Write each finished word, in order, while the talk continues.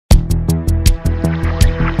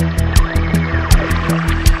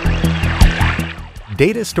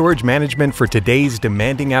Data storage management for today's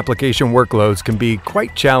demanding application workloads can be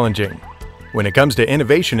quite challenging. When it comes to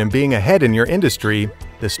innovation and being ahead in your industry,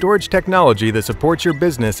 the storage technology that supports your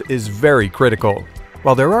business is very critical.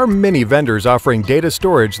 While there are many vendors offering data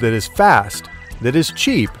storage that is fast, that is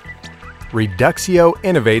cheap, Reduxio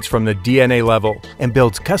innovates from the DNA level and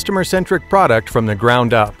builds customer-centric product from the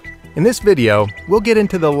ground up. In this video, we'll get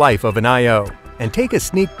into the life of an I/O and take a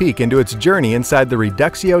sneak peek into its journey inside the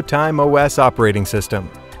Reduxio TimeOS operating system.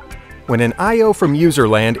 When an I/O from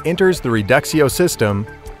userland enters the Reduxio system,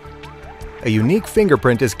 a unique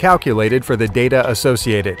fingerprint is calculated for the data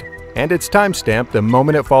associated, and it's timestamped the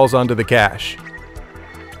moment it falls onto the cache.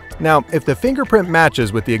 Now, if the fingerprint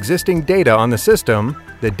matches with the existing data on the system,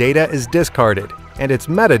 the data is discarded, and its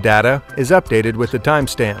metadata is updated with the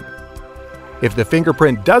timestamp. If the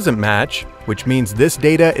fingerprint doesn't match, which means this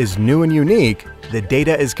data is new and unique, the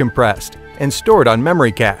data is compressed and stored on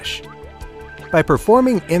memory cache. By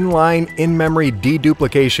performing inline in-memory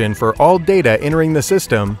deduplication for all data entering the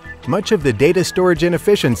system, much of the data storage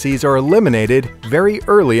inefficiencies are eliminated very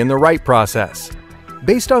early in the write process.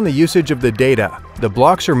 Based on the usage of the data, the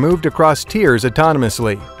blocks are moved across tiers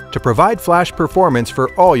autonomously to provide flash performance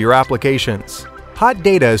for all your applications. Hot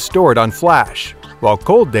data is stored on flash, while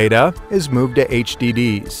cold data is moved to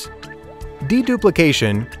HDDs.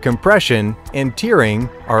 Deduplication, compression, and tiering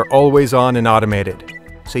are always on and automated,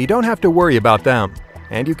 so you don't have to worry about them,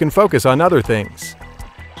 and you can focus on other things.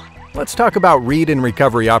 Let's talk about read and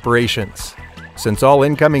recovery operations. Since all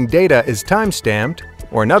incoming data is time-stamped,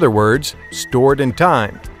 or in other words, stored in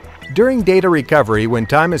time, during data recovery when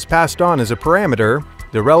time is passed on as a parameter,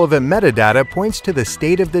 the relevant metadata points to the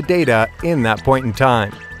state of the data in that point in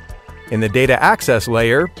time. In the data access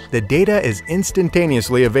layer, the data is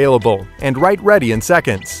instantaneously available and write-ready in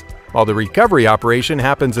seconds, while the recovery operation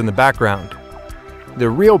happens in the background. The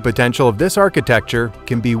real potential of this architecture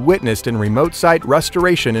can be witnessed in remote site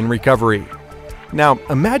restoration and recovery. Now,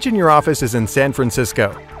 imagine your office is in San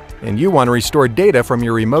Francisco, and you want to restore data from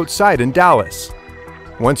your remote site in Dallas.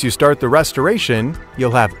 Once you start the restoration,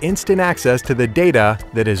 you'll have instant access to the data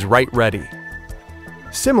that is write-ready.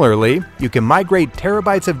 Similarly, you can migrate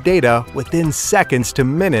terabytes of data within seconds to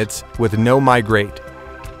minutes with no migrate.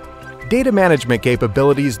 Data management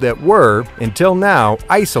capabilities that were, until now,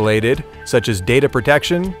 isolated, such as data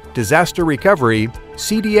protection, disaster recovery,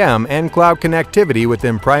 CDM, and cloud connectivity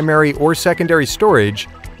within primary or secondary storage,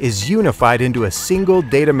 is unified into a single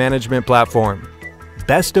data management platform.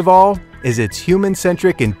 Best of all is its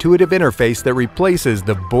human-centric intuitive interface that replaces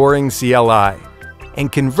the boring CLI and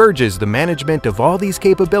converges the management of all these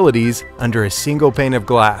capabilities under a single pane of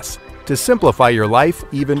glass to simplify your life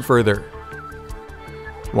even further.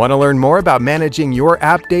 Want to learn more about managing your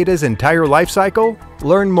app data's entire lifecycle?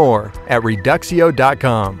 Learn more at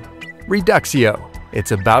Reduxio.com. Reduxio,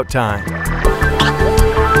 it's about time.